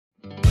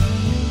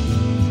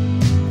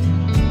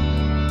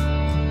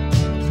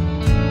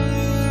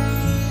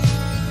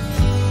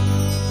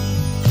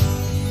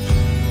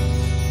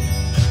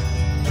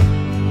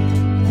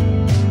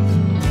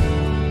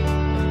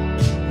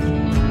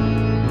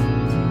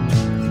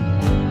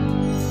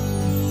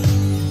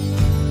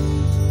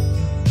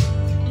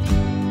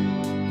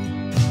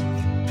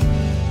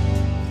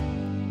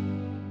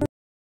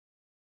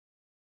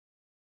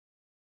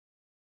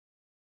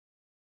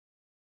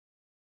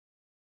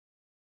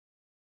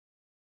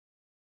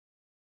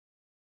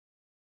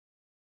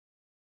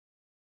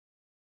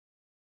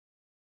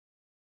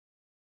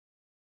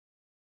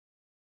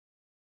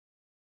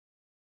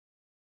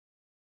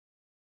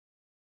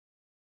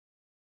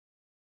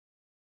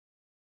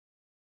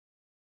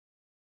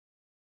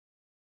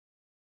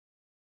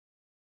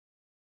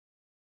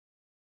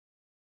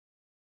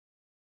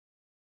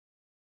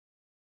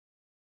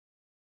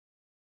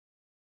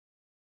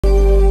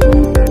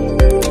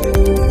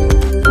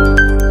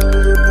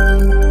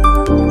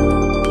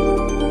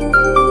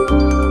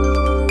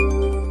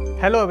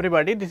Hello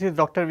everybody, this is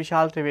Dr.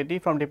 Vishal Trivedi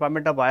from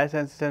Department of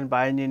Biosciences and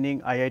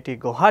Bioengineering, IIT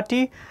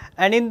Guwahati,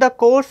 and in the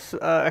course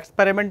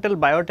Experimental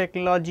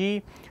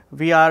Biotechnology,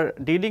 we are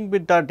dealing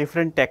with the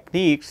different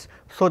techniques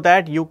so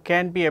that you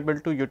can be able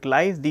to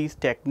utilize these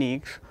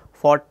techniques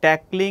for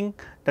tackling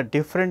the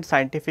different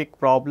scientific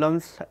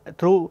problems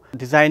through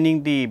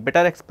designing the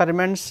better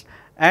experiments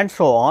and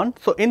so on.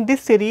 So, in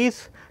this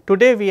series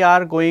today we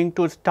are going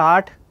to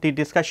start the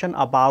discussion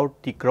about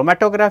the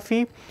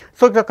chromatography.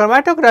 So, the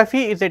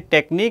chromatography is a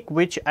technique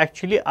which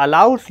actually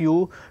allows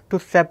you to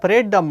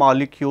separate the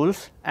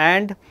molecules,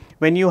 and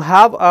when you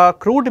have a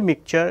crude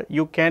mixture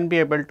you can be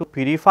able to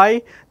purify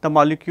the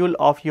molecule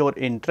of your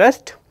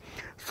interest.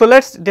 So, let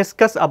us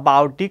discuss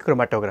about the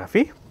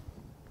chromatography.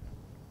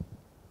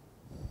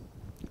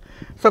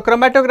 So,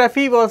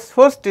 chromatography was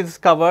first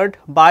discovered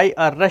by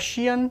a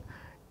Russian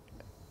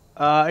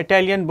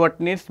Italian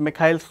botanist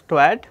Mikhail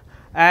Stoad,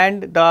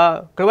 and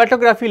the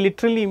chromatography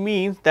literally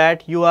means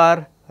that you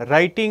are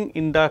writing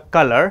in the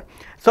color.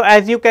 So,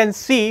 as you can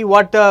see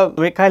what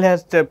Mikhail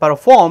has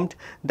performed,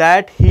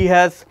 that he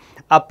has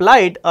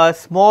applied a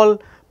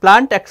small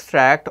plant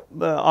extract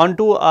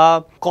onto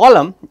a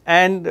column,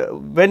 and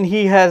when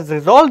he has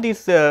resolved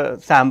this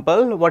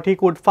sample, what he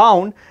could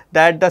found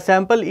that the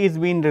sample is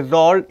being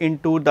resolved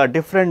into the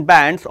different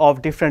bands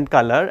of different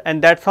color,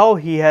 and that is how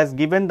he has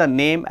given the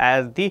name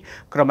as the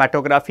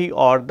chromatography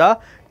or the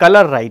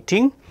color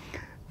writing.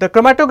 The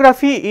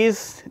chromatography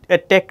is a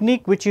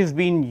technique which is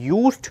being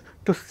used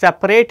to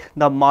separate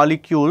the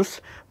molecules,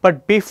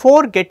 but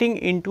before getting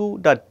into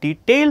the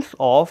details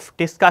of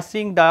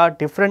discussing the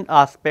different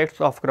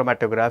aspects of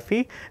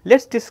chromatography,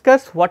 let us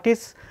discuss what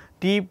is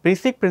the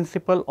basic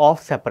principle of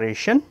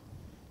separation.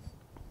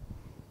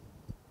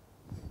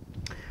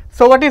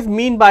 So, what is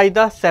mean by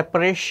the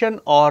separation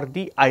or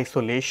the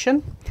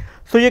isolation?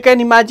 So, you can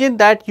imagine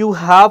that you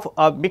have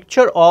a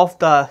mixture of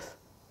the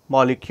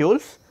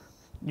molecules.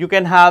 You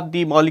can have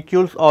the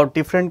molecules of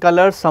different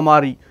colors, some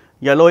are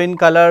yellow in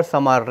color,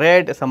 some are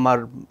red, some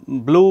are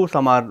blue,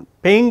 some are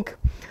pink,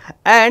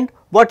 and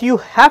what you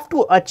have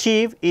to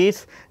achieve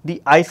is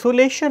the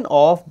isolation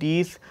of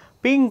these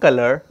pink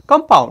color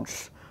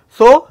compounds.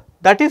 So,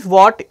 that is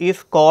what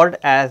is called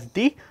as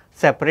the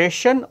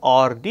separation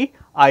or the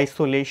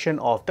isolation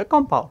of the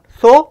compound.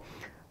 So,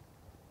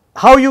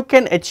 how you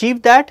can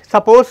achieve that?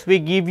 Suppose we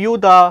give you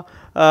the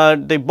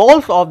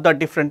balls of the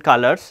different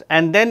colors,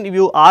 and then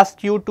you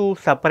ask you to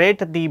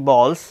separate the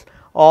balls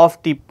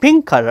of the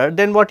pink color,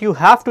 then what you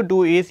have to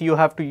do is you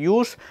have to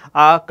use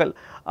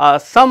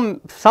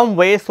some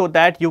way so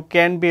that you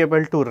can be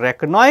able to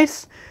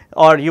recognize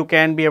or you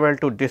can be able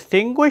to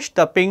distinguish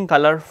the pink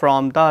color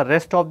from the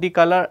rest of the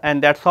color,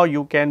 and that is how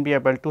you can be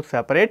able to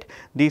separate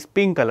these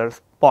pink color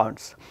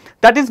bonds.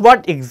 That is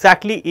what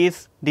exactly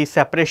is the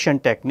separation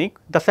technique.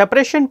 The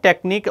separation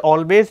technique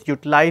always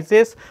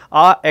utilizes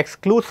a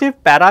exclusive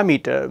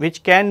parameter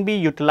which can be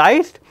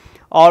utilized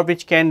or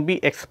which can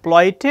be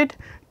exploited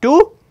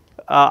to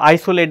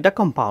isolate the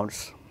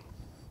compounds.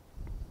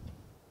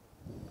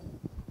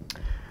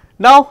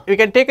 Now, we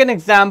can take an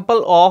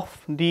example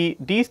of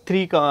these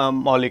three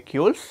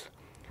molecules.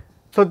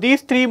 So,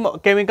 these three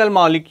chemical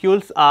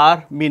molecules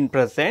are been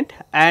present,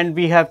 and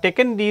we have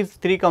taken these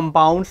three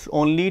compounds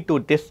only to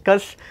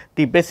discuss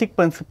the basic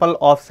principle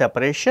of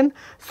separation.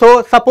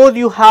 So, suppose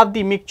you have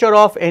the mixture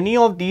of any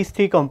of these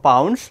three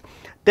compounds,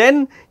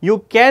 then you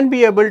can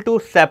be able to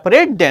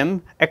separate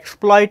them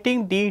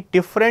exploiting the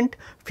different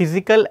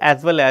physical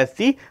as well as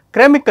the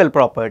chemical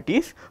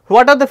properties.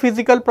 What are the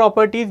physical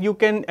properties you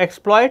can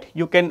exploit?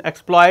 You can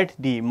exploit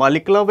the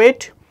molecular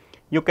weight,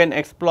 you can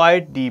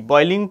exploit the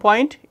boiling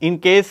point in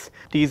case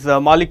these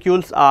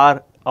molecules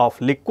are of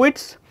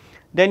liquids.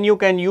 Then you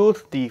can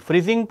use the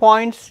freezing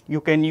points,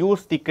 you can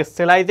use the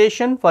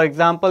crystallization. For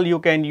example, you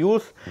can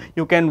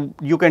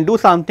do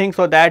something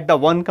so that the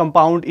one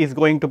compound is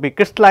going to be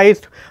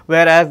crystallized,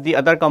 whereas the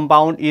other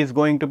compound is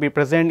going to be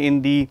present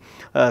in the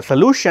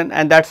solution,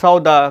 and that is how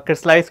the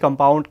crystallized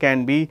compound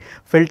can be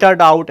filtered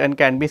out and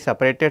can be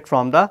separated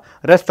from the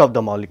rest of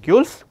the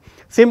molecules.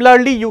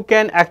 Similarly, you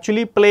can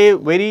actually play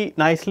very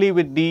nicely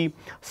with the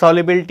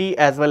solubility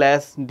as well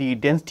as the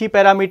density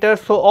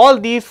parameters. So, all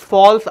these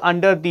falls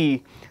under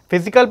the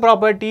physical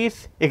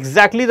properties,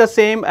 exactly the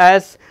same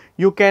as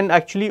you can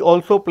actually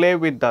also play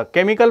with the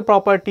chemical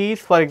properties.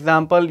 For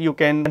example, you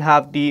can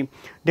have the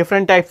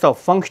different types of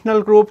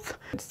functional groups.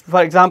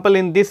 For example,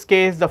 in this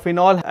case the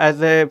phenol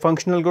has a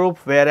functional group,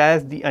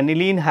 whereas the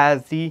aniline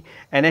has the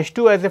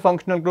NH2 as a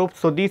functional group.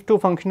 So, these two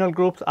functional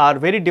groups are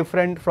very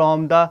different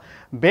from the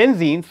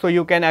benzene. So,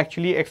 you can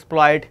actually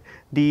exploit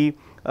the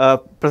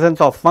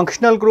presence of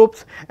functional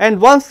groups,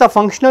 and once the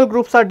functional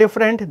groups are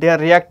different, their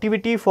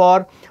reactivity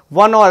for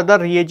one or other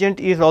reagent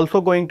is also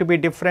going to be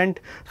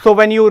different. So,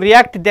 when you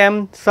react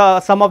them,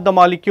 some of the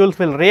molecules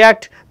will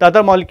react, the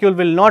other molecule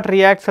will not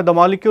react. So, the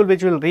molecule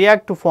which will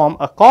react to form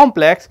a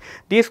complex,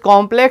 this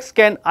complex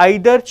can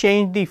either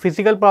change the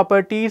physical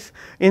properties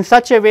in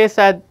such a way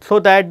so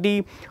that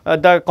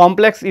the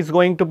complex is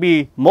going to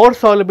be more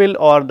soluble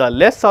or the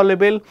less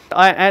soluble,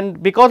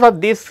 and because of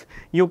this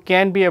you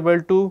can be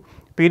able to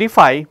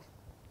purify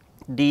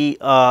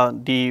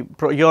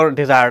your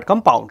desired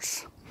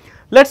compounds.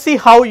 Let us see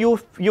how you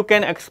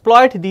can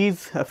exploit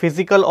these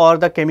physical or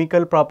the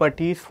chemical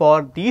properties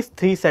for these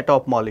three set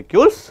of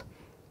molecules.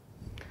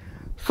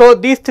 So,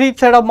 these three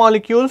set of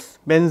molecules,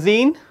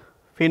 benzene,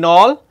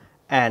 phenol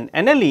and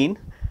aniline.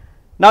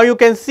 Now, you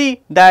can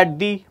see that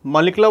the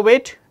molecular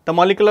weight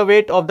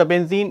of the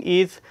benzene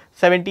is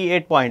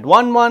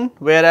 78.11,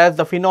 whereas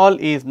the phenol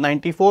is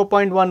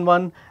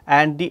 94.11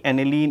 and the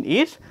aniline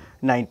is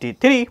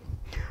 93.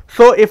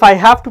 So, if I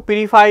have to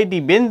purify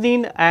the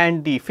benzene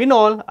and the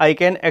phenol, I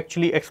can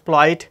actually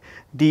exploit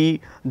the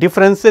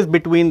differences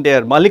between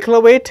their molecular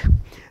weight.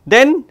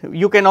 Then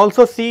you can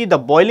also see the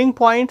boiling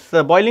points.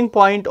 The boiling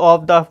point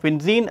of the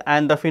benzene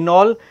and the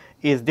phenol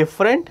is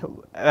different.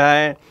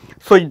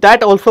 So,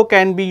 that also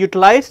can be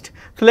utilized.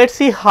 So, let us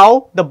see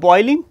how the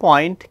boiling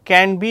point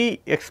can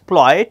be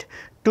exploited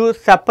to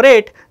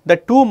separate the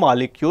two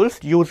molecules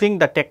using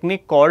the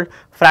technique called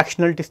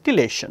fractional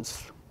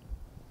distillations.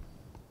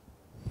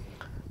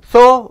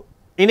 So,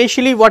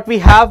 initially what we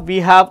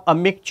have a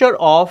mixture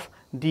of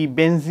the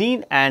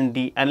benzene and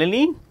the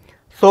aniline.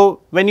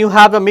 So, when you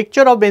have a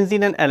mixture of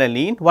benzene and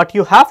aniline, what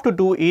you have to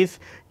do is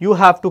you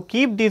have to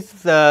keep this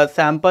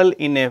sample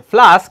in a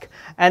flask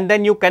and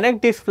then you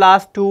connect this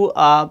flask to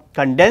a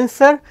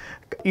condenser.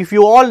 If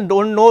you all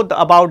do not know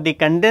about the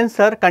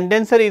condenser,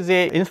 condenser is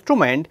a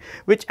instrument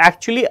which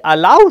actually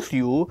allows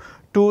you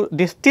to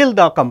distill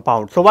the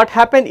compound. So, what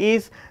happens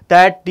is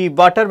that the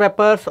water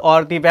vapors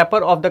or the vapor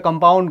of the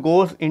compound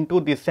goes into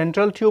the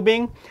central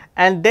tubing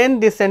and then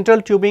the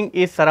central tubing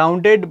is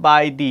surrounded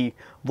by the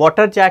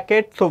water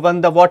jacket. So,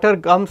 when the water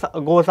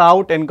goes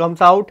out and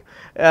comes out,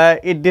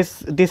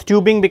 this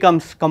tubing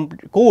becomes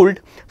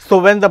cooled. So,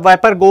 when the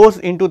vapor goes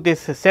into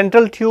this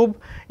central tube,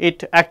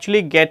 it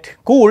actually get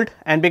cooled,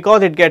 and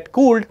because it get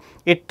cooled,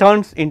 it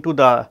turns into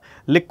the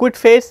liquid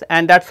phase,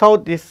 and that is how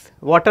this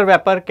water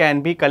vapor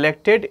can be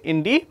collected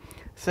in the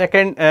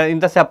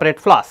separate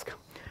flask.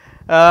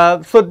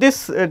 So,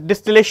 this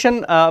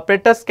distillation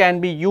apparatus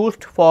can be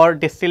used for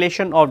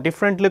distillation of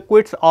different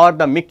liquids or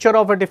the mixture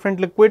of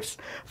different liquids.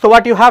 So,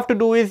 what you have to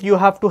do is you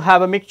have to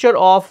have a mixture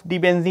of the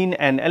benzene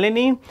and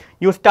aniline.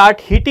 You start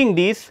heating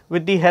these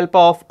with the help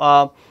of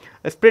a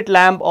split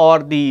lamp or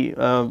the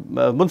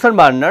Bunsen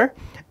burner,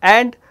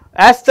 and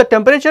as the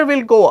temperature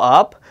will go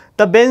up,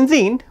 the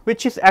benzene,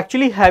 which is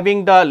actually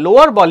having the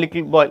lower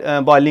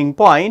boiling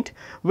point,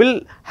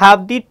 will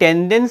have the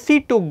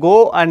tendency to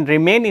go and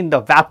remain in the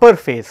vapor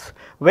phase,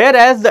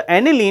 whereas the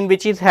aniline,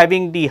 which is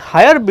having the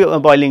higher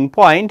boiling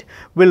point,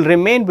 will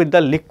remain with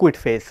the liquid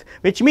phase,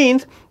 which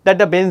means that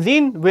the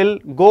benzene will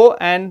go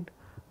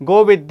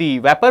with the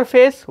vapor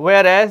phase,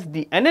 whereas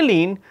the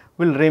aniline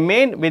will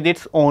remain with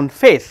its own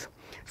phase.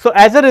 So,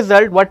 as a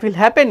result, what will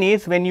happen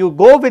is when you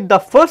go with the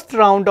first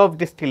round of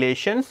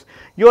distillations,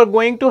 you are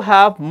going to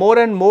have more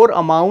and more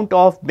amount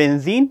of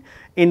benzene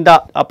in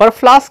the upper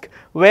flask,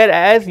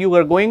 whereas you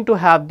are going to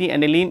have the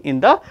aniline in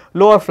the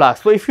lower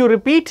flask. So, if you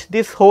repeat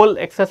this whole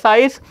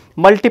exercise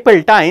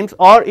multiple times,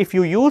 or if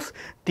you use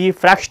the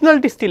fractional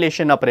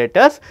distillation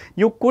apparatus,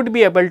 you could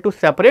be able to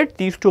separate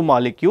these two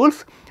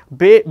molecules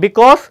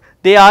because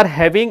they are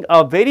having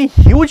a very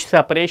huge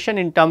separation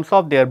in terms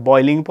of their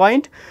boiling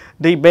point.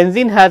 The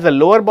benzene has a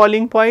lower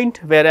boiling point,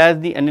 whereas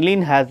the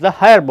aniline has the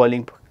higher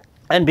boiling point,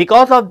 and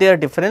because of their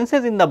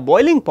differences in the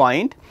boiling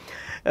point,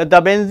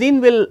 the benzene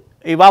will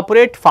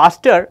evaporate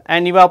faster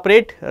and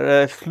evaporate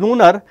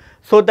sooner.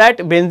 So, that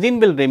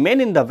benzene will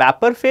remain in the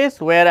vapor phase,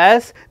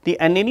 whereas the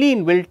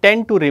aniline will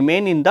tend to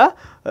remain in the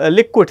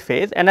liquid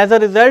phase, and as a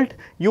result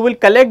you will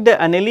collect the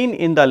aniline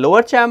in the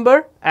lower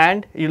chamber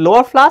and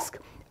lower flask,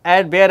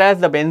 and whereas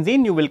the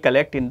benzene you will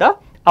collect in the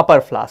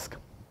upper flask.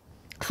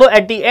 So,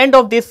 at the end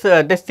of this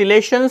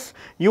distillations,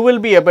 you will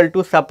be able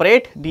to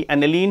separate the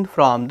aniline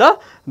from the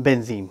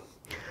benzene.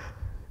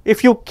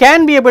 If you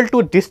can be able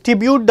to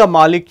distribute the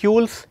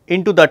molecules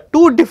into the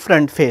two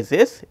different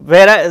phases,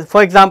 whereas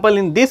for example,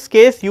 in this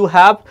case you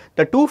have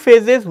the two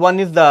phases, one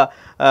is the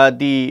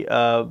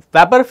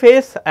vapor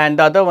phase and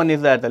the other one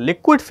is the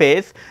liquid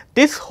phase.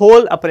 This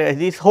whole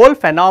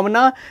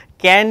phenomena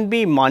can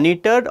be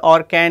monitored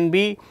or can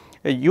be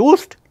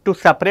used to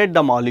separate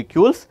the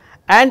molecules,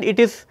 and it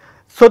is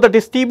so the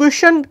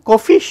distribution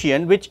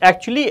coefficient which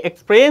actually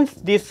explains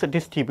this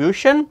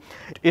distribution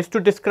is to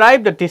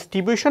describe the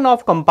distribution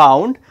of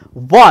compound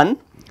 1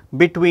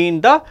 between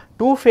the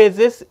two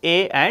phases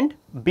A and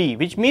B,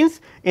 which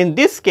means in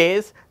this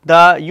case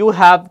you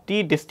have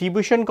the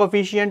distribution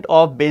coefficient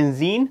of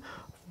benzene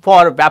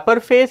for vapor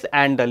phase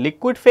and the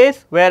liquid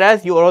phase,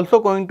 whereas you are also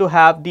going to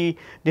have the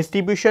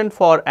distribution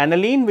for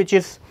aniline, which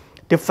is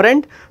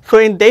different. So,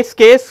 in this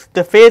case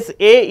the phase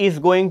A is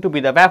going to be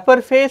the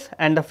vapor phase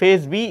and the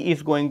phase B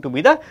is going to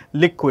be the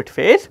liquid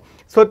phase.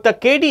 So, the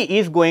Kd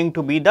is going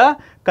to be the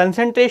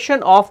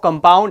concentration of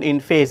compound in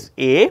phase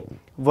A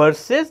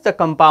versus the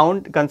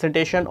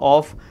concentration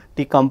of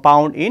the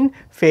compound in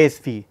phase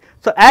B.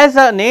 So, as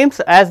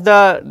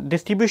the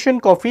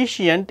distribution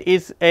coefficient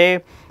is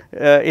a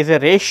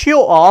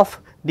ratio of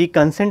the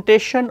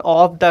concentration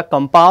of the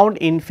compound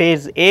in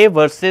phase A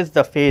versus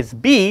the phase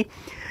B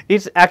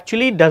is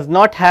actually does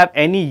not have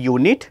any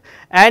unit,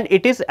 and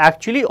it is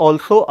actually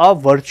also a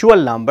virtual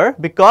number,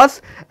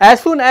 because as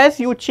soon as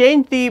you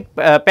change the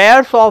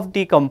pairs of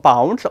the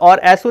compounds, or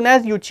as soon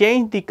as you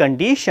change the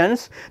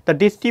conditions, the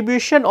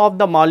distribution of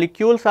the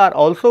molecules are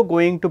also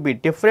going to be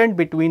different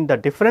between the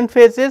different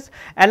phases,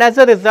 and as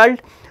a result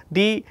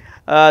the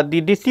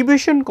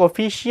distribution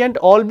coefficient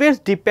always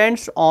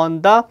depends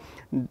on the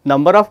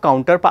number of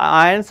counter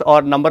ions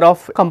or number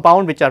of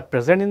compound which are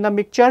present in the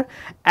mixture,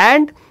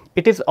 and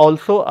it is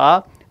also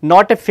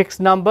not a fixed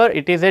number,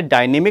 it is a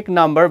dynamic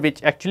number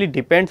which actually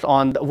depends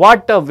on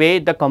what the way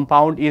the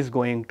compound is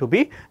going to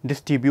be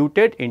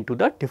distributed into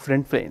the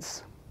different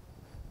planes.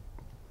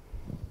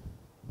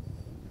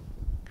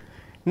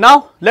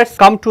 Now, let us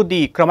come to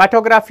the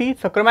chromatography.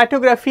 So,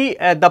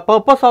 chromatography, the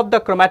purpose of the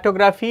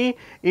chromatography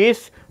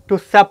is to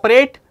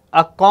separate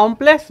a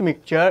complex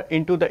mixture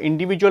into the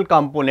individual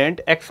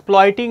component,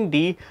 exploiting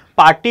the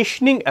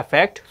partitioning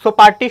effect. So,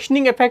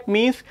 partitioning effect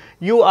means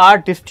you are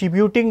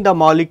distributing the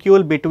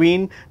molecule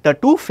between the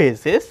two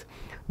phases,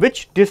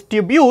 which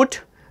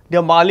distribute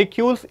the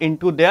molecules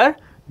into the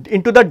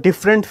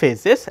different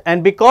phases,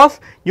 and because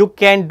you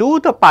can do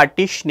the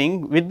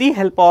partitioning with the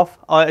help of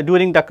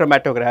during the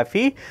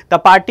chromatography, the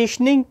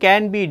partitioning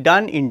can be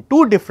done in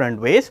two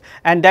different ways,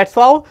 and that is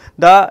how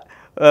the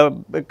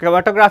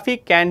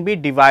chromatography can be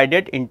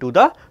divided into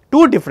the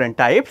two different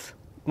types.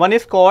 One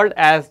is called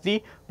as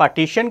the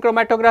partition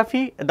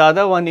chromatography, the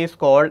other one is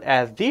called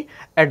as the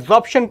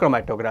adsorption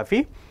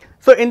chromatography.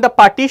 So, in the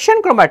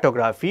partition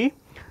chromatography,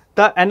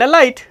 the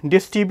analyte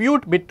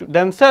distribute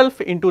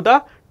themselves into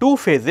the two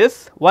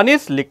phases. One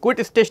is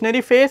liquid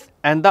stationary phase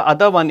and the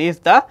other one is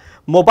the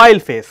mobile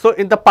phase. So,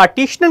 in the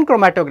partition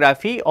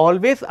chromatography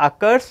always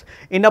occurs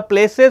in a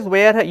places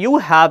where you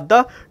have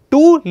the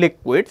two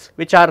liquids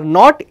which are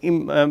not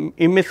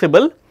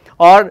immiscible,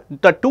 or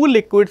the two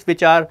liquids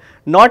which are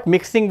not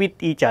mixing with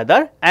each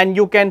other, and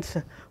you can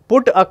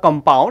put a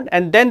compound,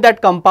 and then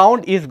that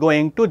compound is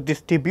going to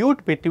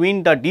distribute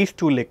between these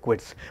two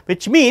liquids,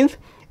 which means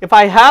if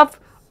I have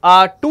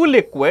two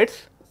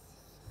liquids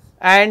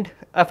and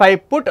if I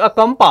put a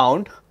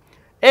compound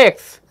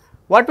X,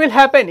 what will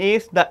happen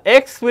is the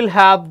X will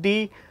have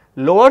the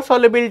lower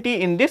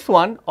solubility in this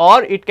one,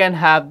 or it can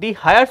have the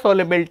higher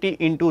solubility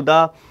into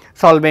the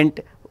solvent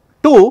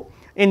 2.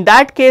 In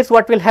that case,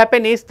 what will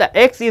happen is the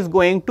X is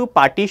going to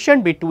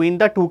partition between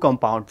the two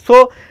compounds.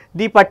 So,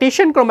 the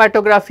partition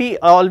chromatography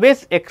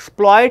always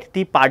exploit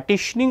the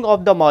partitioning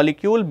of the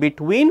molecule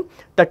between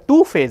the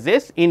two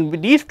phases.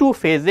 In these two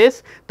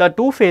phases, the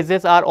two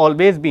phases are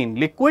always being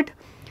liquid.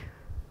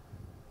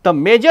 The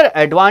major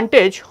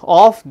advantage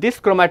of this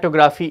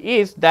chromatography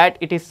is that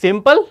it is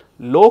simple,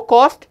 low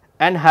cost,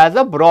 and has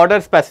a broader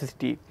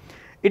specificity.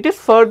 It is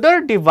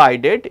further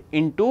divided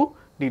into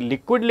the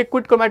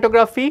liquid-liquid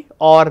chromatography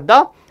or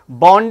the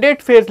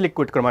bonded phase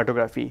liquid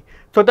chromatography.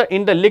 So,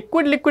 in the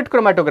liquid-liquid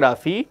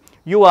chromatography,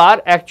 you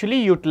are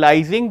actually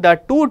utilizing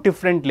the two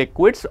different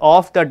liquids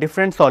of the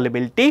different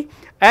solubility,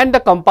 and the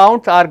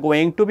compounds are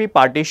going to be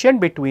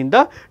partitioned between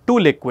the two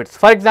liquids.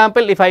 For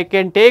example, if I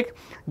can take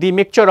the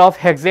mixture of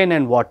hexane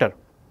and water.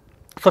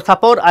 So,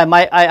 suppose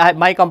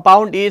my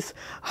compound is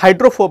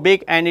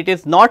hydrophobic and it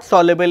is not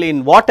soluble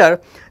in water,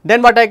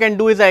 then what I can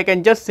do is I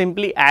can just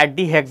simply add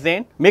the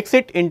hexane, mix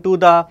it into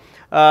the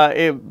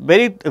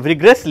very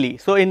rigorously.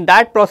 So, in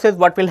that process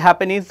what will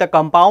happen is the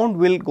compound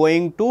will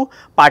going to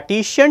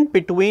partition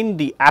between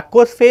the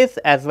aqueous phase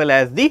as well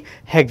as the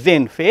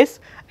hexane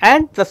phase,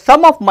 and the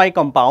sum of my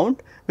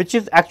compound, which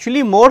is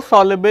actually more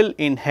soluble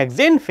in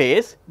hexane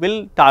phase,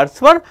 will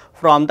transfer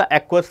from the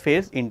aqueous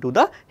phase into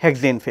the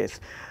hexane phase.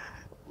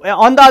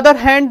 On the other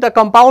hand, the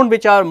compound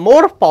which are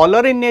more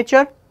polar in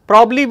nature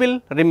probably will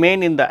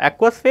remain in the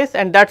aqueous phase,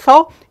 and that is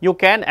how you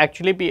can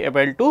actually be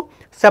able to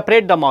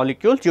separate the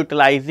molecules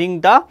utilizing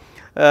the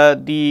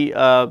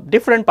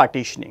different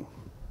partitioning,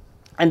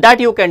 and that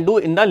you can do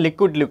in the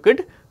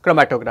liquid-liquid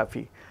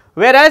chromatography.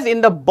 Whereas, in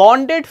the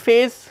bonded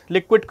phase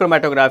liquid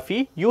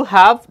chromatography, you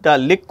have the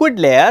liquid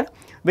layer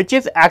which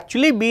is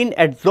actually being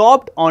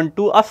adsorbed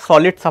onto a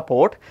solid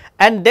support,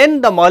 and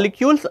then the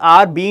molecules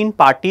are being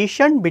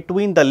partitioned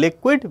between the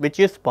liquid which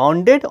is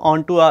bonded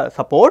onto a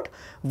support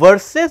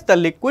versus the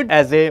liquid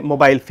as a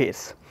mobile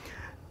phase.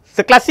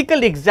 The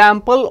classical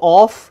example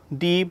of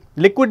the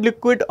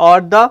liquid-liquid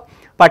or the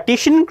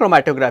partition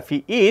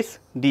chromatography is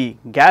the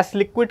gas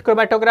liquid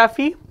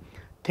chromatography,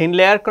 thin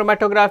layer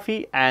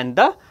chromatography, and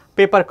the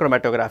paper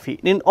chromatography.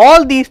 In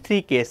all these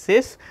three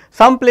cases,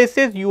 some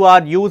places you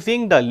are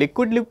using the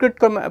liquid-liquid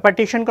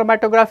partition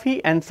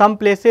chromatography, and some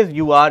places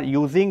you are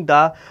using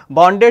the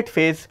bonded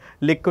phase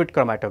liquid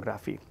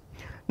chromatography.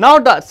 Now,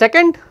 the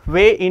second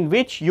way in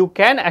which you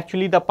can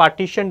actually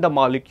partition the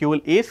molecule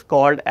is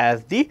called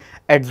as the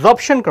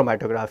adsorption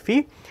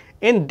chromatography.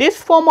 In this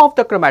form of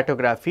the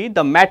chromatography,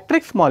 the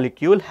matrix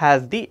molecule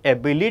has the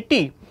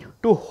ability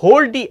to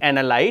hold the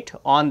analyte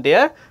on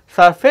their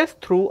surface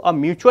through a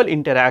mutual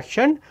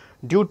interaction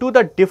due to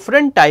the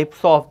different types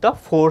of the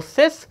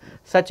forces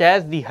such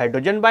as the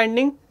hydrogen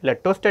binding,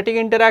 electrostatic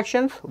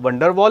interactions, van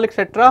der Waals,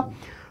 etc.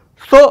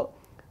 So,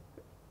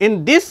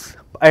 in this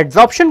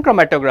adsorption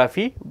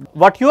chromatography,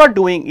 what you are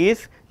doing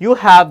is you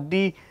have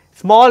the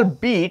small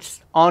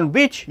beads on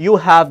which you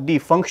have the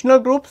functional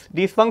groups.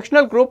 These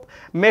functional group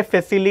may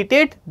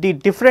facilitate the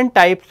different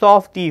types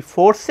of the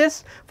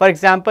forces. For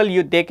example,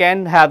 they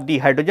can have the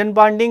hydrogen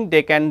bonding,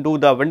 they can do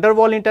the van der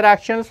Waals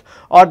interactions,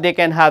 or they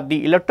can have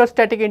the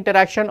electrostatic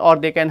interaction, or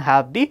they can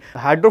have the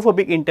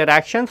hydrophobic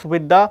interactions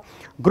with the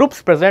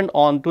groups present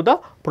onto the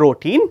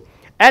protein.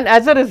 And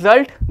as a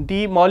result,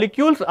 the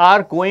molecules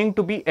are going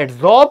to be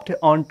adsorbed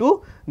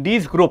onto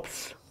these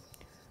groups.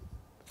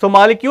 So,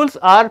 molecules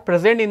are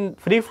present in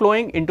free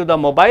flowing into the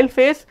mobile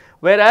phase,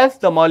 whereas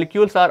the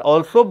molecules are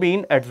also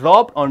being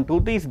adsorbed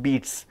onto these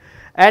beads.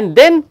 And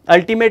then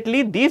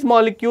ultimately these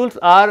molecules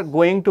are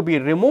going to be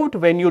removed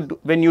when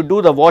you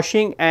do the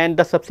washing and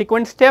the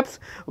subsequent steps,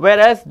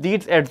 whereas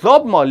these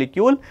adsorbed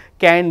molecule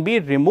can be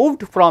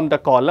removed from the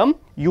column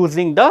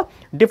using the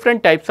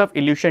different types of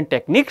elution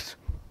techniques.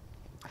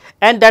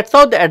 And that is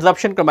how the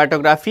adsorption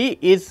chromatography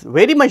is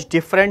very much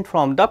different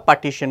from the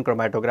partition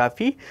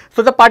chromatography.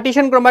 So, the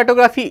partition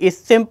chromatography is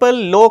simple,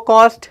 low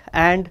cost,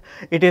 and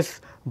it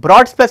is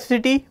broad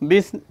specificity.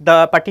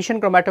 The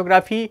partition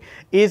chromatography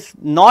is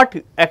not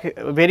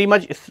very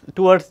much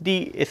towards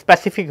the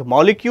specific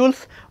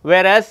molecules,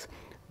 whereas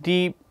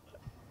the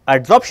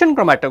adsorption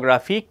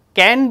chromatography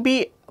can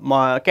be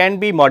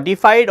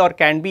modified or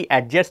can be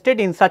adjusted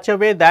in such a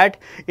way that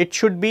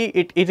it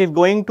is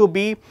going to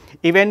be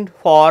even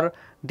for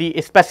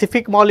the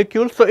specific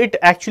molecule. So, it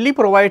actually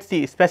provides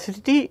the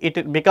specificity,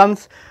 it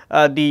becomes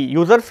the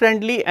user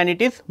friendly, and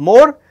it is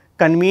more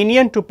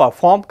convenient to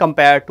perform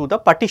compared to the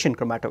partition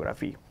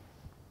chromatography.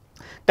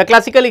 The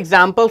classical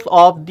examples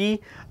of the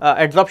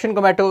adsorption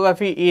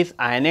chromatography is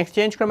ion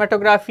exchange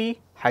chromatography,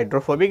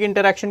 hydrophobic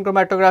interaction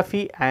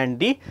chromatography, and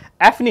the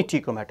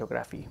affinity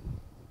chromatography.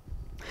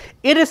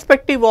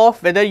 Irrespective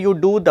of whether you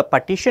do the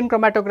partition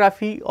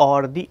chromatography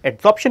or the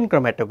adsorption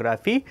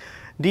chromatography,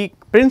 the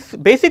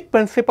basic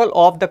principle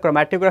of the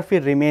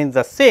chromatography remains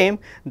the same,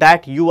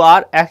 that you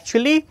are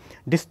actually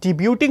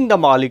distributing the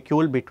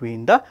molecule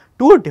between the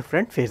two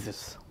different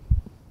phases.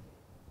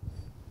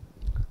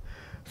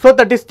 So,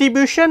 the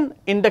distribution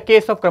in the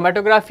case of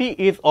chromatography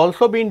is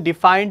also being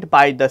defined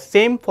by the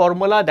same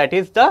formula, that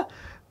is the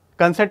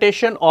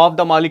concentration of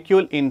the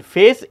molecule in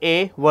phase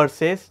A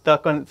versus the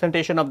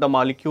concentration of the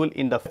molecule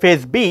in the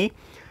phase B.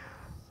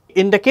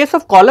 In the case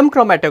of column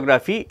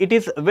chromatography, it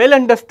is well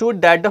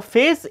understood that the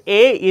phase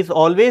A is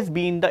always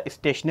been the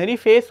stationary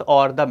phase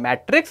or the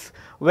matrix,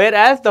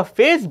 whereas the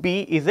phase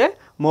B is a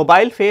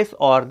mobile phase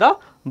or the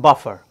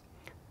buffer.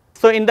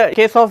 So, in the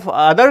case of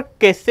other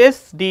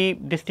cases, the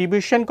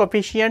distribution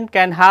coefficient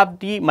can have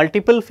the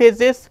multiple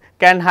phases,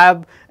 can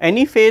have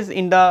any phase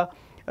in the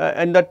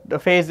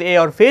phase A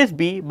or phase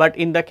B, but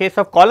in the case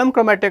of column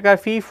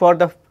chromatography, for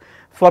the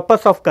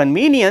purpose of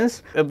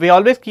convenience, we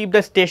always keep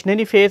the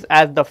stationary phase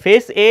as the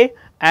phase A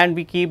and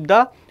we keep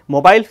the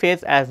mobile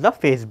phase as the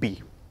phase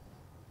B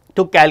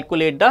to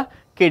calculate the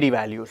Kd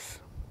values.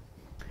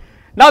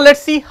 Now, let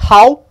us see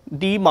how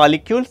the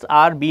molecules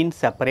are being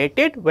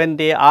separated when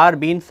they are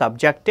being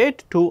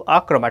subjected to a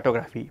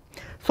chromatography.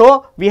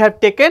 So, we have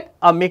taken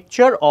a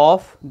mixture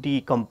of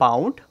the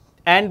compound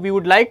and we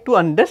would like to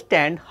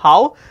understand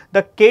how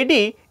the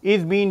Kd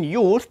is being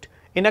used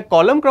in a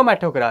column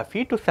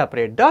chromatography to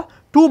separate the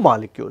two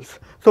molecules.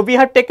 So, we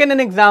have taken an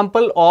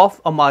example of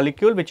a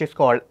molecule which is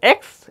called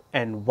X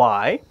and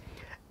Y,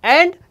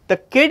 and the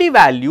Kd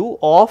value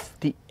of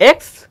the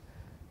X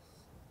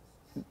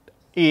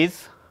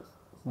is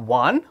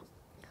 1,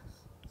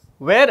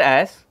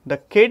 whereas the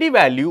Kd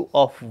value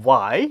of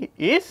Y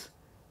is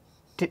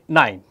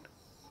 9.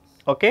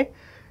 Okay.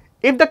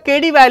 If the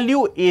Kd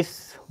value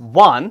is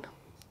 1,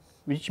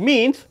 which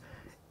means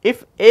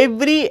if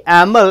every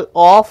ml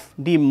of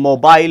the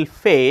mobile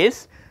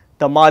phase,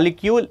 the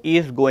molecule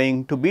is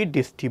going to be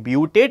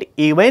distributed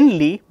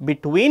evenly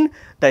between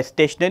the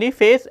stationary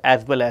phase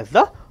as well as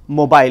the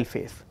mobile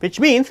phase, which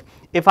means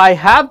if I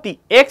have the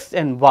X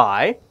and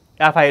Y,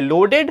 if I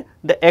loaded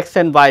the X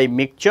and Y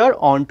mixture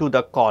onto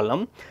the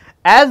column,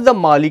 as the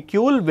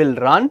molecule will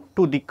run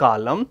to the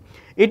column,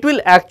 it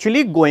will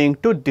actually going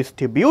to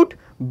distribute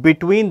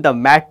between the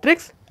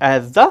matrix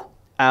and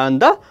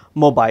the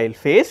mobile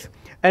phase.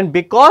 And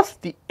because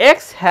the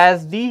X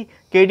has the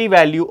Kd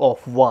value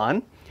of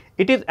 1,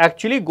 it is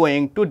actually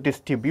going to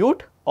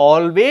distribute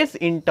always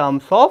in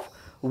terms of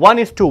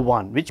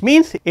 1:1, which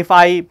means if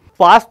I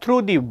pass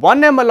through the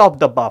 1 ml of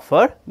the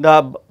buffer,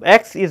 the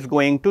X is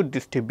going to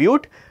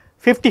distribute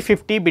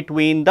 50-50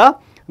 between the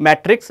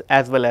matrix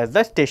as well as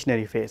the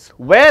stationary phase,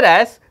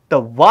 whereas the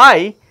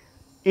Y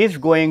is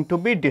going to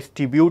be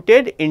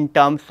distributed in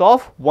terms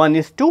of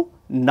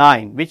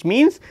 1:9, which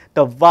means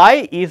the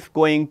Y is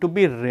going to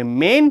be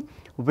remain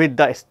with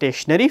the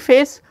stationary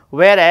phase,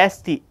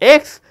 whereas the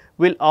X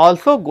will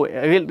also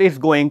is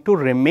going to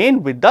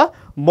remain with the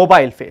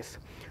mobile phase.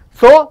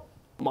 So,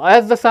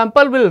 as the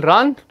sample will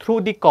run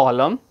through the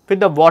column with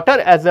the water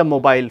as a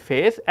mobile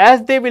phase,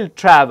 as they will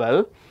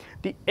travel,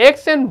 the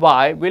x and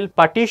y will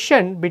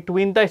partition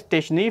between the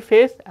stationary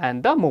phase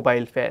and the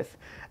mobile phase.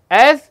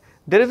 As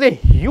there is a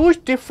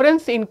huge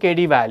difference in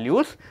Kd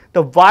values,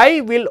 the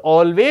y will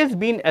always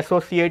be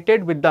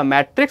associated with the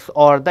matrix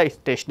or the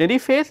stationary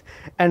phase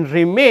and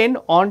remain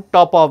on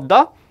top of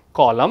the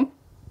column,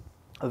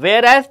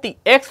 whereas the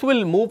x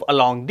will move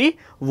along the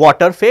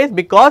water phase,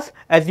 because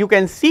as you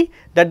can see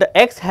that the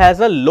x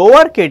has a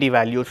lower Kd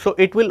value. So,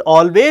 it will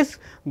always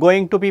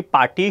going to be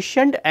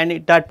partitioned,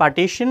 and that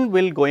partition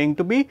will going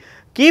to be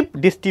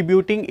keep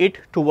distributing it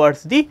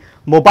towards the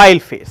mobile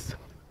phase.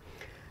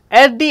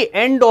 At the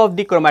end of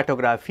the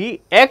chromatography,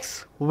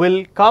 x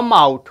will come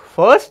out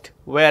first,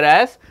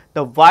 whereas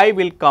the y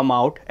will come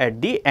out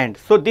at the end.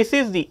 So, this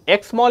is the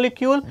x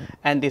molecule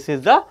and this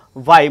is the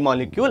y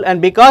molecule,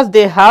 and because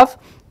they have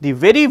the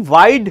very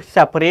wide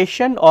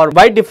separation or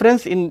wide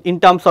difference in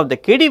terms of the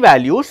Kd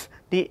values,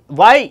 the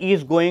y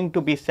is going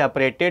to be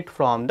separated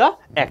from the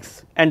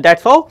x, and that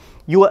is how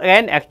you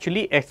can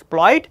actually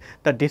exploit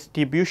the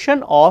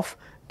distribution of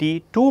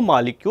the two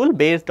molecule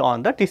based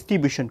on the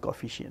distribution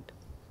coefficient.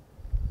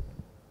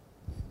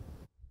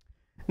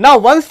 Now,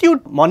 once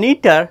you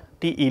monitor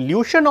the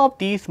elution of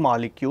these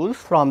molecules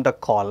from the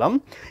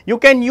column, you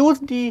can use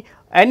the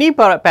any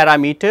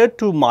parameter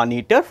to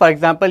monitor. For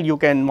example, you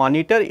can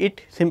monitor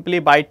it simply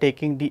by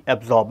taking the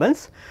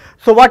absorbance.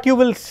 So, what you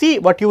will see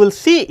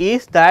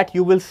is that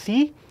you will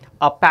see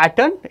a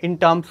pattern in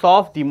terms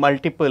of the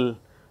multiple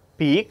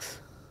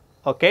peaks,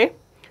 okay,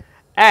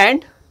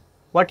 and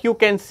what you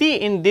can see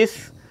in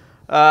this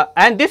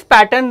and this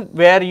pattern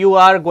where you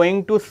are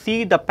going to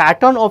see the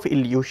pattern of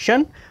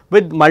elution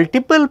with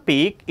multiple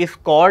peak is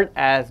called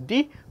as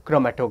the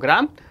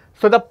chromatogram.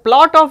 So, the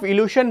plot of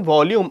elution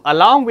volume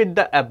along with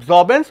the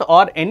absorbance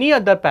or any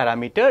other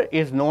parameter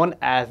is known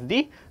as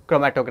the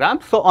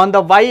chromatogram. So, on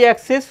the y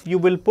axis you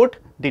will put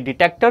the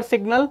detector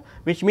signal,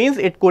 which means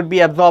it could be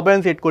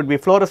absorbance, it could be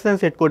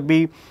fluorescence, it could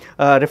be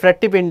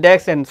refractive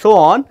index and so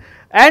on.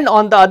 And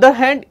on the other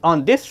hand,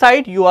 on this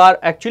side you are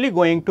actually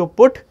going to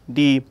put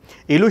the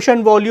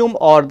elution volume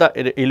or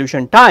the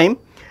elution time,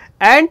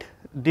 and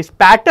this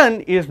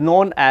pattern is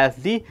known as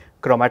the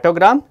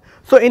chromatogram.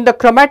 So, in the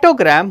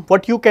chromatogram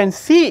what you can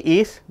see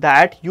is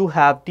that you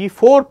have the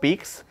 4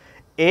 peaks,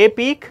 A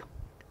peak,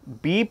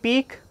 B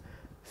peak,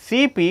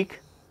 C peak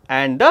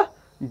and the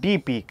D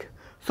peak.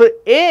 So,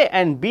 A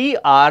and B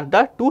are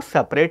the 2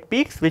 separate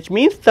peaks, which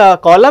means the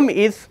column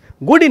is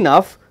good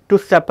enough to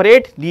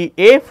separate the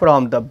A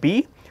from the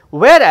B,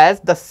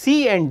 whereas the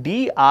C and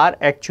D are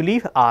actually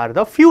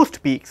the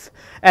fused peaks.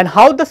 And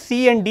how the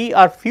C and D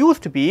are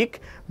fused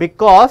peak?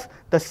 Because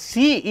the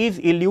C is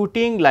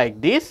eluting like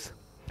this,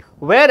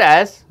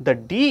 whereas the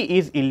D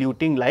is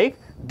eluting like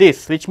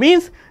this, which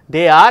means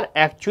they are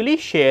actually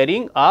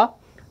sharing a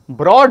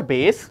broad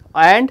base,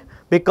 and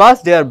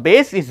because their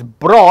base is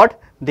broad,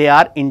 they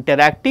are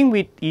interacting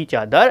with each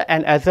other,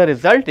 and as a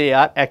result they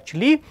are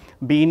actually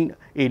being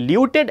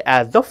eluted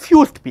as the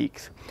fused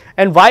peaks.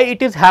 And why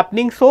it is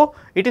happening so?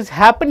 It is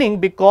happening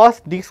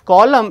because this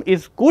column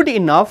is good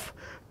enough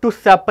to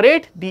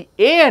separate the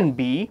A and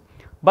B,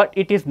 but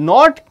it is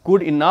not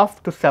good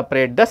enough to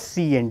separate the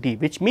C and D,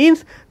 which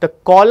means the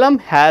column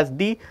has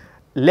the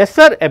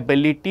lesser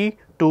ability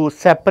to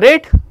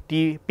separate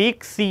the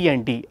peak C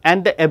and D,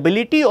 and the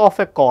ability of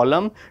a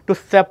column to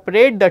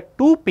separate the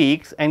 2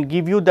 peaks and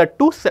give you the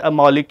 2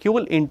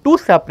 molecule in 2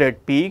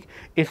 separate peak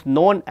is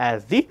known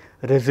as the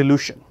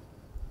resolution.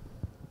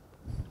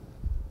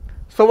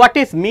 So, what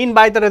is mean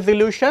by the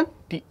resolution?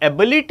 The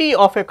ability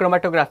of a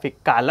chromatographic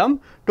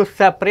column to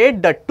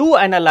separate the 2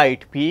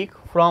 analyte peak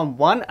from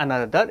one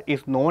another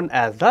is known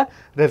as the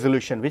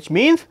resolution, which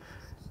means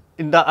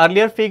in the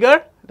earlier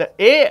figure the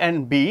A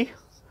and B,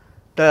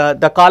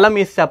 the column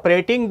is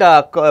separating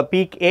the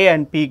peak A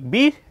and peak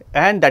B,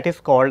 and that is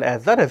called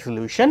as the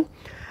resolution,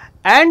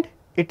 and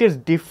it is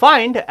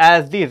defined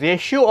as the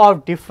ratio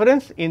of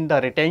difference in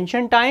the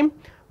retention time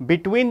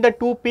between the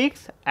 2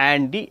 peaks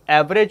and the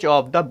average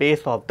of the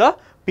base of the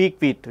peak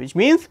width, which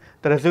means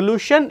the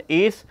resolution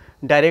is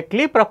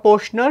directly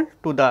proportional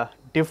to the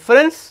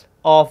difference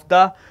of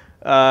the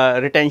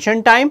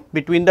retention time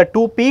between the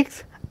 2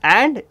 peaks,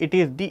 and it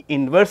is the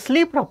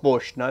inversely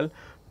proportional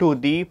to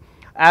the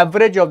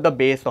average of the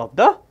base of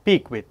the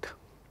peak width.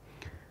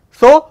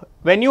 So,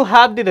 when you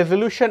have the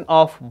resolution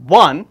of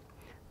 1,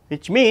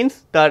 which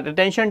means the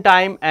retention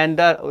time and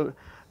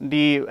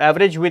the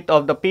average width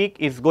of the peak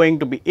is going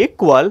to be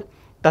equal,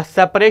 the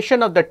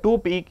separation of the 2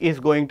 peak is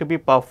going to be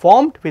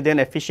performed with an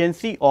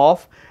efficiency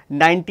of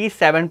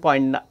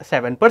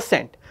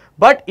 97.7%.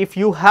 But if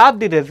you have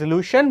the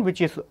resolution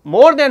which is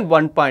more than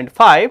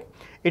 1.5,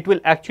 it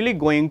will actually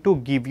going to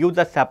give you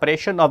the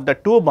separation of the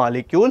 2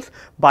 molecules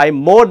by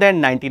more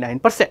than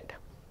 99%.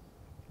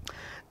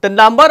 The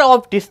number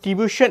of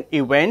distribution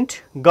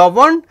event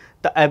govern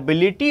the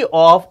ability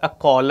of a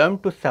column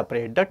to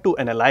separate the 2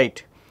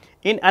 analyte.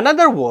 In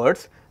other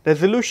words,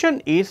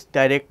 resolution is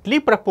directly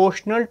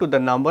proportional to the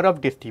number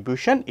of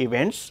distribution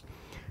events.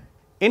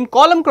 in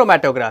column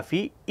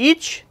chromatography,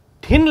 each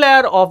thin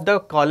layer of the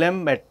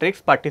column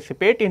matrix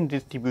participate in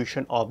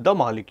distribution of the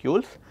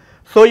molecules.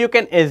 So, you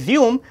can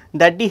assume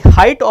that the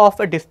height of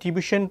a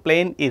distribution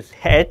plane is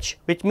h,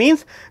 which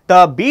means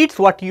the beads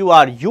what you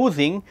are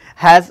using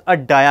has a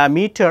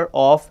diameter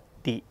of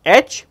the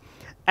h,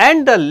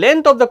 and the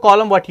length of the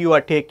column what you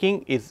are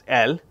taking is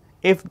L.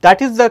 If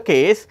that is the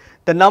case,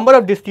 the number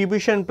of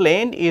distribution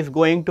plane is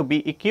going to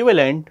be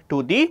equivalent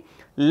to the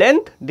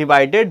length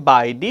divided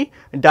by the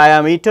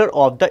diameter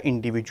of the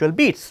individual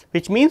beads,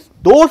 which means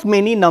those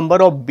many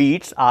number of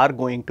beads are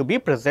going to be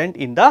present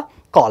in the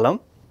column,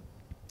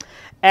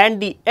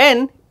 and the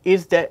n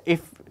is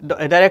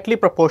directly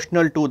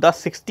proportional to the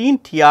 16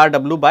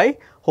 TRW by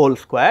whole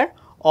square,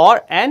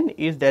 or n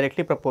is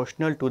directly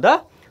proportional to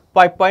the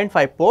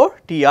 5.54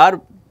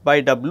 TR by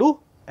W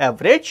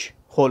average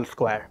whole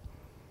square.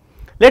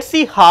 Let us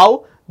see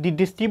how the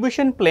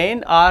distribution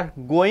plane are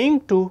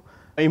going to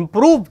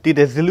improve the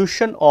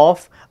resolution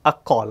of a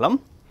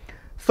column.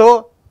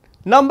 So,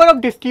 number of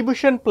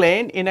distribution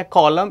plane in a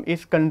column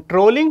is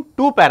controlling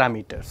two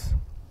parameters.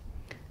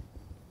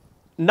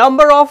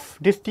 Number of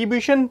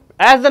distribution,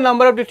 as the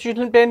number of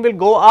distribution plane will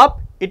go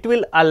up, it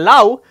will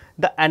allow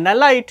the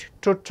analyte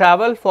to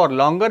travel for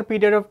longer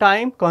period of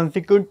time.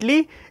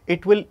 Consequently,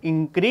 it will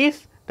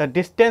increase the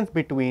distance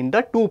between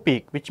the two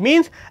peak, which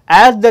means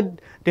as the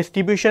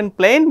distribution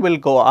plane will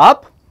go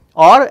up,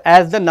 or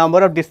as the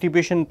number of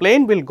distribution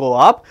plane will go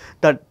up,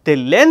 the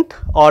length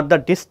or the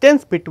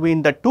distance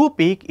between the two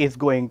peak is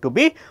going to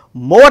be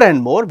more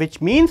and more, which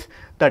means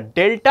the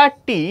delta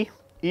t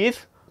is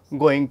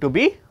going to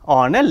be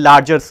on a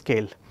larger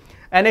scale.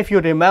 And if you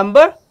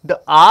remember,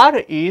 the R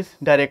is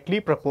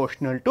directly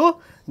proportional to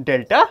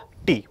delta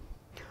t.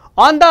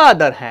 On the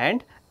other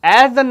hand,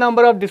 as the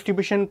number of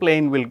distribution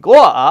plane will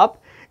go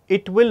up,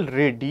 it will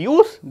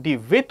reduce the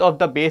width of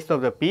the base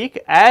of the peak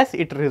as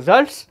it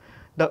results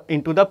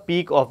into the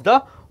peak of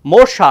the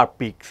more sharp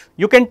peaks.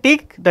 You can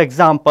take the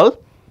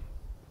example,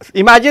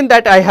 imagine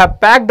that I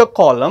have packed a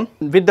column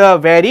with the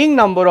varying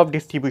number of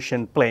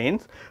distribution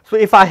planes. So,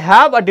 if I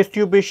have a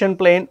distribution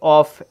plane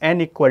of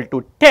n equal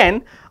to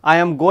 10, I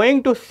am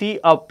going to see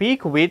a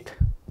peak with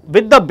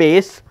the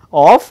base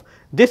of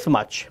this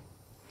much.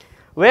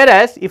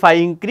 Whereas, if I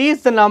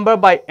increase the number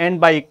by n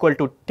by equal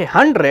to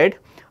 100,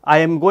 I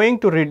am going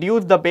to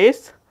reduce the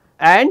base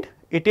and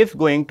it is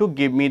going to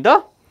give me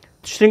the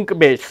shrink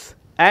base.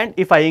 And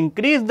if I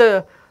increase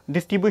the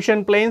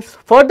distribution planes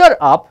further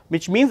up,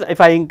 which means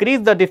if I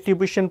increase the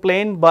distribution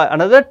plane by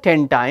another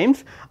 10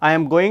 times, I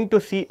am going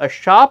to see a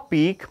sharp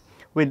peak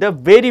with a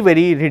very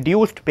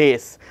reduced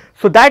base.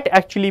 So, that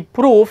actually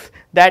proves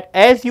that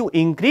as you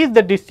increase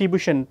the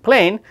distribution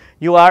plane,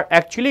 you are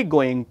actually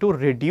going to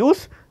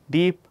reduce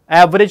the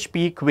average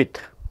peak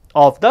width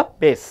of the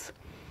base,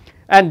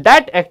 and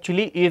that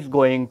actually is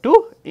going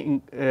to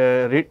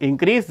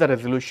increase the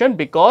resolution,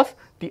 because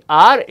the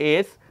R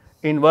is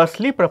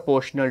inversely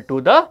proportional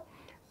to the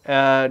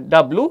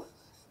W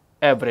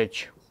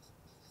average.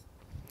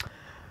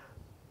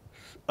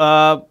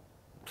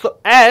 So,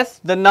 as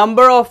the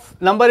number of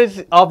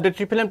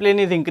distribution plane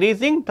is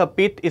increasing, the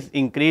width is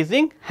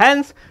increasing,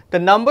 hence the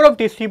number of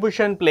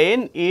distribution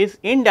plane is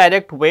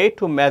indirect way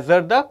to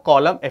measure the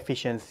column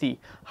efficiency.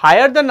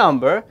 Higher the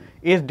number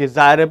is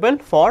desirable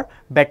for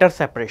better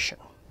separation.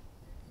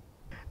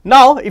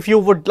 Now, if you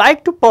would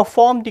like to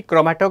perform the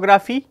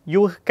chromatography,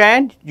 you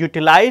can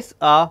utilize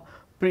a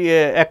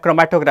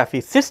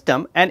chromatography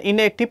system, and in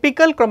a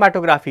typical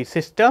chromatography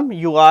system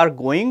you are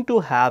going to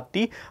have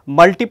the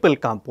multiple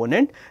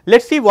component.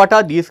 Let us see what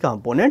are these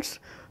components.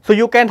 So,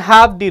 you can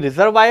have the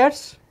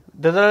reservoirs.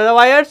 The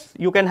reservoirs,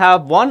 you can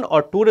have 1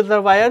 or 2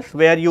 reservoirs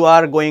where you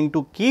are going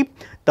to keep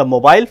the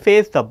mobile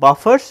phase, the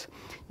buffers.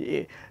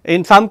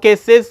 In some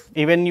cases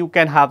even you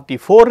can have the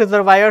 4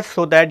 reservoirs,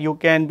 so that you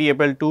can be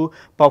able to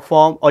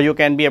perform, or you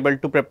can be able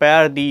to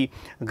prepare the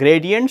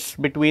gradients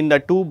between the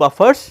 2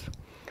 buffers.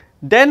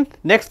 Then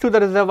next to the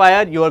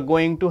reservoir you are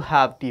going to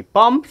have the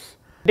pumps.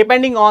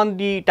 Depending on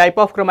the type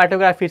of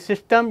chromatography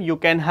system, you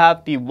can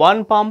have the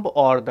 1 pump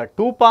or the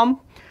 2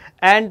 pump,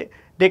 and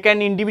they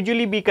can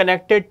individually be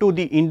connected to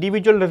the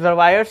individual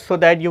reservoirs, so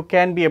that you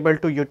can be able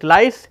to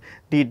utilize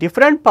the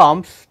different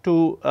pumps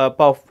to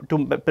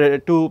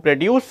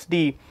produce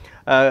the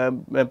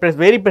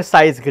very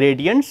precise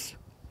gradients.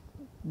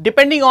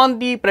 Depending on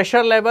the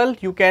pressure level,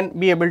 you can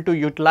be able to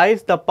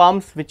utilize the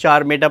pumps which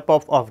are made up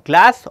of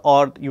glass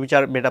or which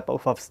are made up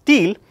of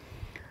steel.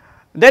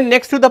 Then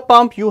next to the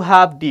pump you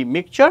have the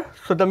mixture.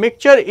 So, the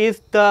mixture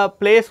is the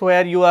place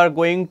where you are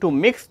going to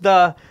mix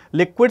the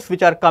liquids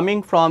which are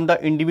coming from the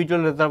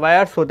individual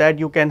reservoir, so that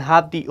you can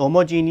have the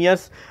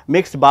homogeneous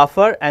mixed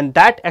buffer, and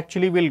that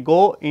actually will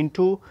go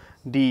into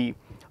the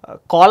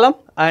column,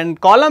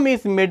 and column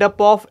is made up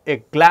of a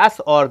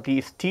glass or the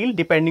steel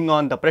depending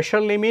on the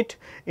pressure limit.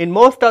 In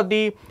most of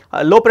the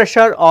low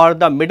pressure or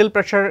the middle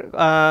pressure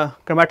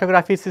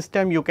chromatography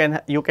system, you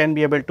can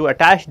be able to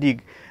attach the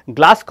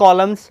glass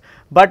columns,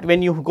 but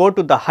when you go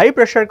to the high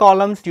pressure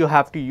columns, you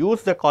have to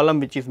use the column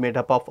which is made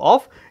up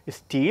of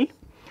steel.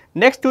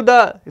 Next to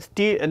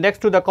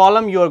the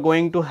column you are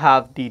going to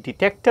have the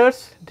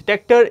detectors.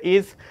 Detector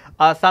is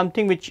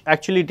something which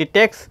actually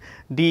detects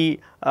the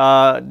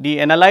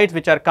analytes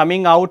which are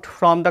coming out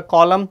from the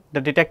column.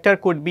 The detector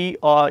could be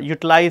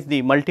utilize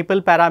the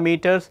multiple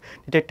parameters.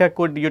 Detector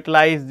could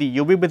utilize the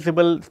UV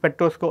visible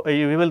spectroscope,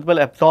 UV visible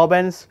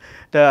absorbance.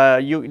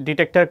 The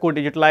detector could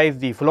utilize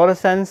the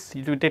fluorescence.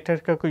 Detector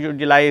could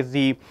utilize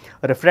the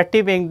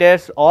refractive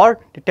index, or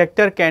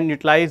detector can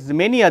utilize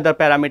many other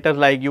parameters,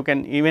 like you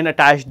can even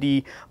attach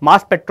the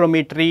mass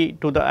spectrometry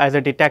to the as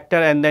a detector,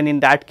 and then in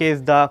that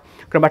case the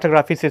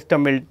chromatography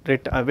system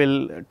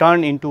will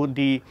turn into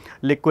the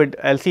liquid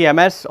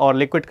LC-MS or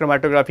liquid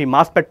chromatography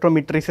mass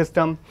spectrometry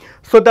system.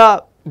 So,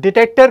 the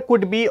detector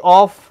could be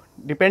of,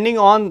 depending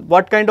on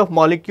what kind of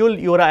molecule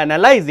you are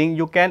analyzing,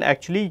 you can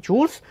actually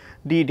choose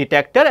the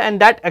detector, and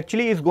that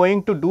actually is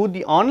going to do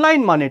the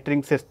online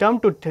monitoring system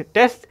to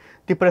test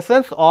the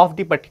presence of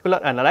the particular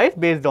analyte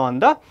based on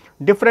the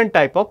different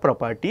type of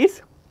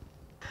properties.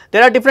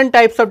 There are different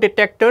types of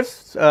detectors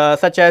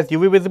such as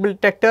UV visible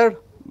detector,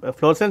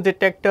 fluorescence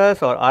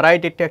detectors, or RI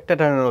detector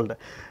and all that.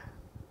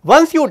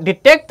 Once you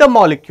detect the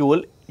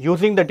molecule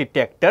using the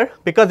detector,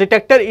 because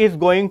detector is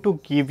going to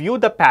give you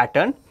the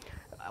pattern,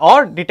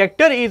 or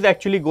detector is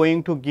actually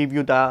going to give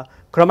you the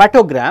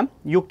chromatogram,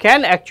 you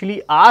can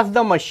actually ask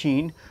the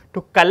machine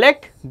to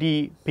collect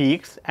the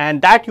peaks,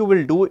 and that you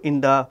will do in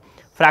the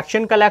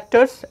fraction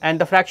collectors, and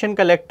the fraction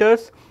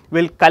collectors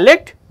will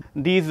collect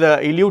these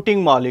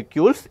eluting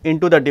molecules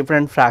into the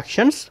different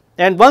fractions.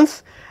 And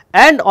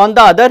on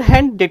the other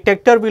hand,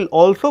 detector will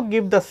also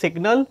give the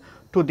signal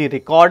to the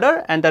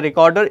recorder, and the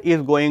recorder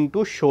is going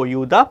to show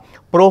you the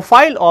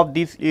profile of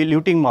these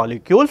eluting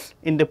molecules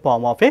in the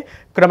form of a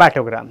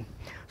chromatogram.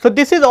 So,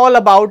 this is all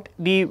about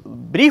the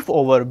brief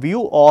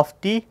overview of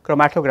the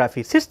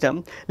chromatography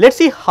system. Let us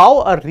see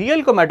how a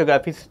real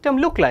chromatography system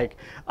look like.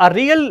 A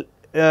real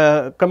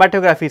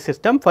chromatography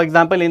system, for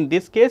example, in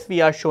this case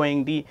we are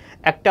showing the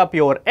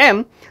ActaPure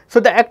M. So,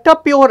 the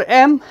ActaPure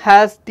M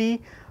has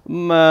the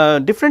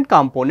different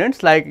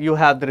components, like you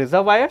have the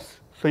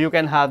reservoirs. So, you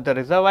can have the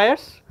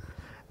reservoirs,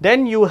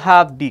 then you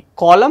have the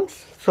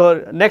columns.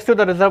 So, next to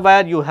the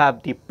reservoir you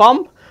have the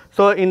pump.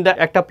 So, in the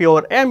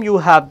ActaPure M you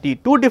have the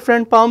two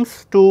different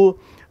pumps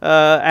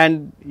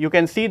and you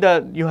can see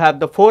that you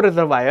have the 4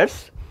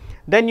 reservoirs.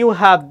 Then you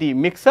have the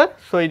mixer.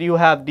 So, you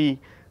have the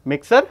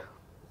mixer,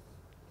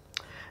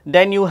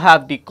 then you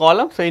have the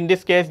column. So, in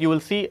this case you will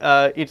see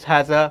it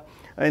has a,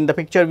 in the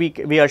picture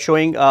we are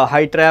showing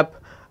high trap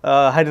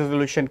high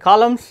resolution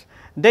columns.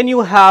 Then you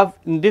have,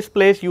 in this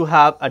place you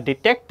have a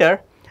detector,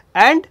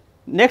 and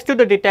next to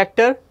the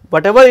detector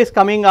whatever is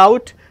coming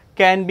out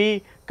can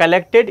be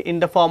collected in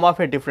the form of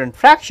a different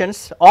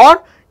fractions,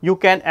 or you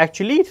can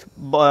actually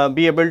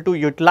be able to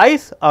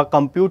utilize a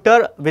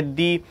computer with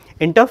the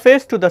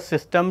interface to the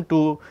system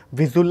to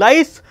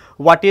visualize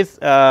what is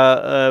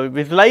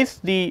visualize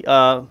the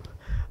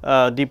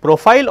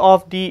profile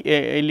of the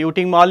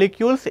eluting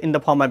molecules in the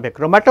form of a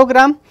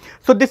chromatogram.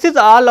 So, this is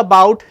all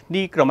about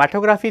the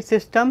chromatography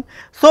system.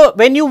 So,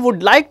 when you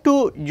would like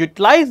to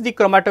utilize the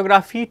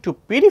chromatography to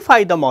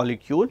purify the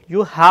molecule,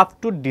 you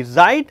have to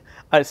decide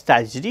a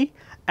strategy,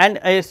 and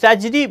a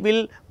strategy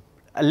will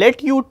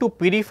let you to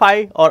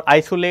purify or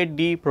isolate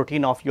the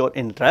protein of your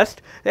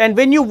interest. And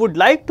when you would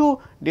like to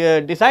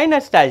design a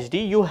strategy,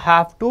 you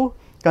have to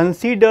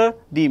consider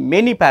the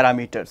many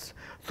parameters.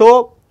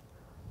 So,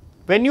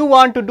 when you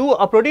want to do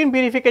a protein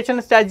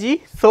purification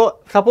strategy, so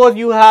suppose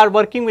you are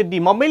working with the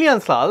mammalian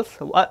cells,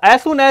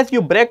 as soon as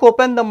you break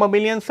open the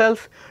mammalian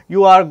cells,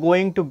 you are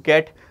going to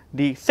get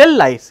the cell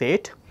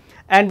lysate,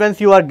 and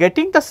once you are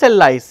getting the cell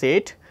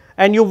lysate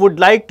and you would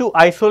like to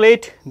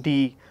isolate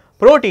the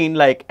protein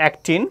like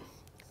actin.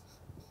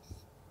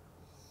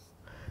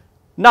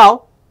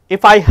 Now,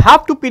 if I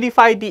have to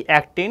purify the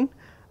actin,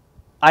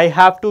 I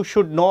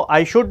should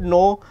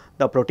know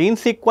the protein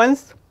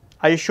sequence,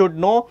 I should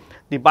know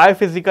the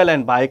biophysical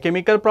and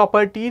biochemical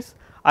properties,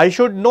 I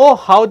should know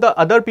how the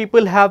other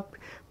people have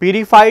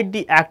purified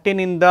the actin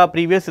in the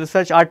previous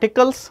research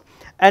articles,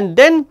 and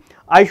then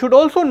I should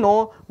also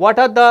know what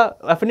are the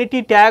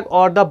affinity tag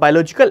or the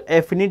biological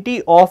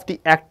affinity of the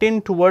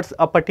actin towards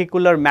a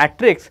particular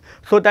matrix,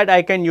 so that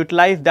I can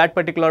utilize that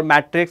particular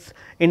matrix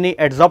in the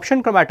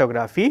adsorption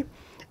chromatography.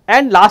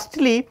 And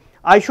lastly,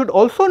 I should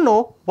also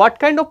know what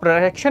kind of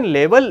protection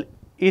level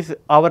is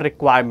our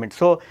requirement.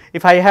 So,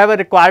 if I have a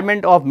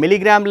requirement of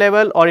milligram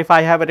level, or if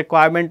I have a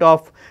requirement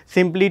of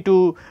simply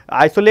to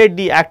isolate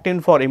the actin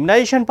for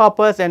immunization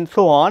purpose and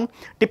so on,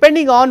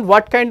 depending on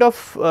what kind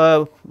of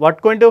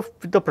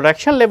the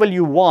protection level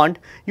you want,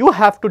 you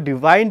have to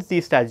divide the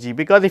strategy,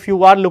 because if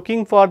you are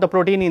looking for the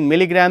protein in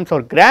milligrams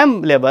or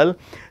gram level,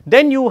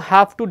 then you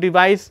have to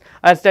devise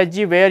a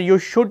strategy where you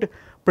should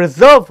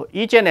preserve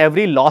each and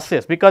every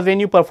losses, because when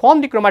you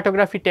perform the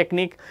chromatography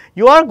technique,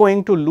 you are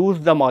going to lose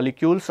the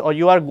molecules, or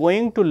you are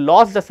going to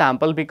lose the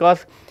sample,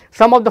 because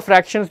some of the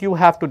fractions you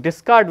have to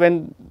discard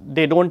when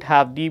they do not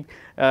have the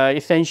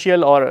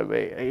essential or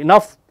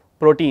enough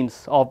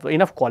proteins of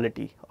enough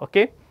quality.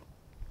 Okay.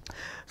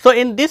 So,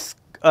 in this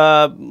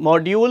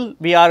module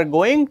we are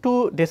going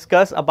to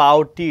discuss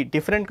about the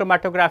different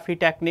chromatography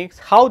techniques,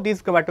 how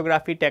these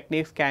chromatography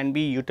techniques can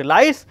be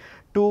utilized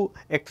to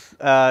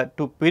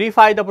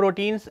purify the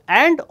proteins,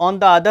 and on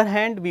the other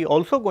hand we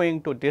also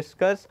going to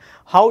discuss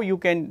how you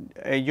can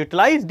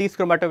utilize these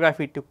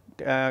chromatography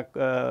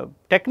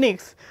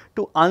techniques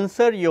to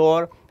answer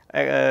your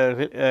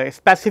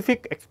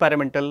specific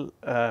experimental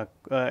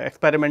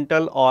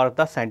or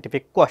the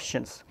scientific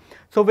questions.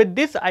 So, with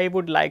this I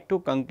would like to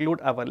conclude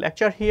our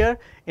lecture here.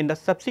 In the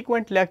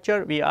subsequent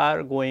lecture we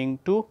are going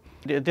to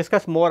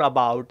discuss more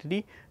about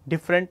the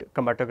different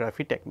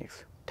chromatography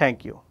techniques.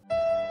 Thank you.